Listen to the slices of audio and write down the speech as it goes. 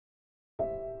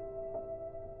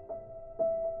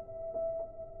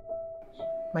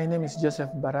My name is Joseph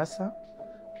Barasa.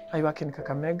 I work in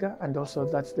Kakamega, and also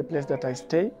that's the place that I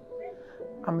stay.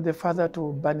 I'm the father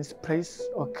to Banice Praise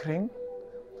Okring.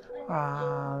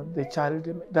 The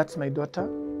child, that's my daughter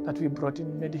that we brought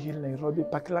in Medihill, Nairobi,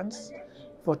 Parklands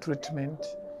for treatment.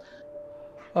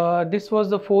 This was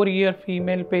the 4-year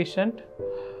female patient.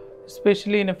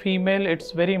 Especially in a female,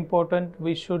 it's very important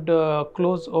we should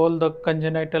close all the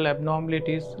congenital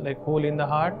abnormalities like hole in the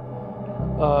heart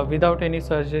without any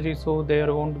surgery, so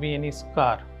there won't be any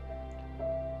scar.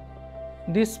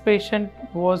 This patient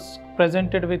was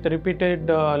presented with repeated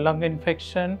lung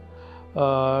infection,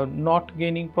 not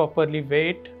gaining properly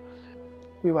weight.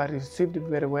 We were received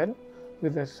very well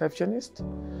with the receptionist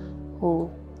who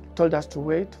told us to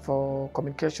wait for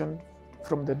communication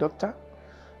from the doctor.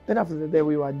 Then after the day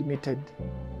we were admitted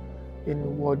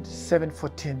in ward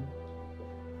 714.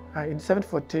 In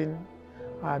 714,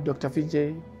 Dr.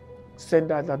 Vijay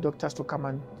sent other doctors to come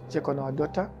and check on our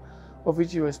daughter, of which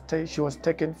she was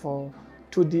taken for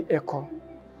 2D echo.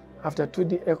 After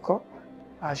 2D echo,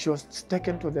 she was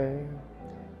taken to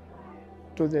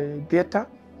the theater.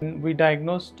 We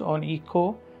diagnosed on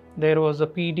echo there was a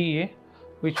PDA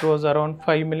which was around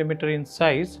 5 millimeter in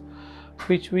size,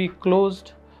 which we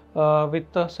closed with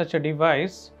such a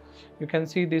device. You can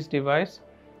see this device,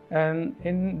 and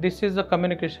this is a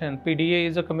communication. PDA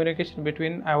is a communication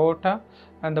between aorta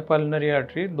and the pulmonary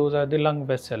artery. Those are the lung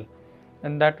vessel,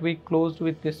 and that we closed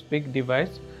with this big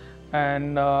device,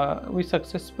 and we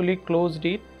successfully closed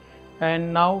it,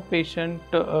 and now patient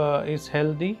is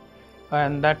healthy,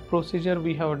 and that procedure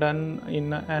we have done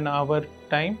in an hour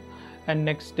time, and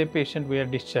next day patient we are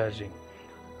discharging.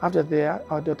 After there,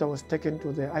 our daughter was taken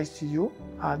to the ICU.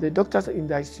 The doctors in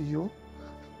the ICU,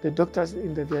 the doctors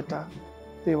in the theater,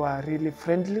 they were really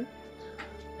friendly,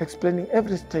 explaining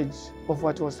every stage of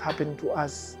what was happening to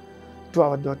us, to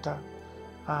our daughter.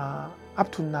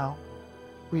 Up to now,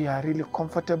 we are really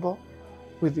comfortable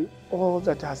with all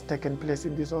that has taken place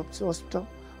in this hospital.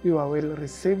 We were well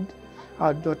received.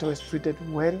 Our daughter was treated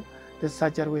well. The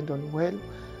surgery went on well.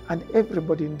 And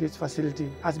everybody in this facility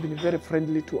has been very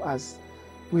friendly to us.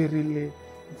 We really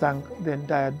thank the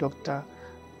entire doctor,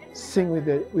 Sinh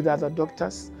with other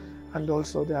doctors, and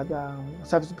also the other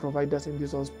service providers in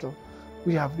this hospital.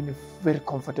 We have been very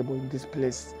comfortable in this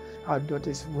place. Our daughter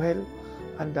is well,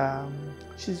 and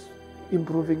she's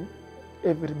improving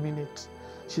every minute.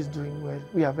 She's doing well.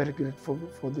 We are very grateful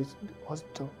for this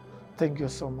hospital. Thank you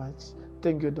so much.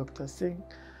 Thank you, Dr. Sinh.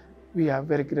 We are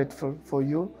very grateful for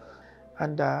you,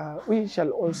 and we shall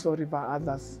also refer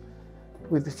others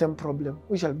with the same problem.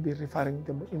 We shall be referring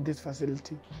them in this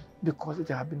facility because it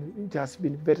has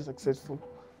been very successful.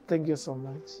 Thank you so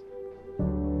much.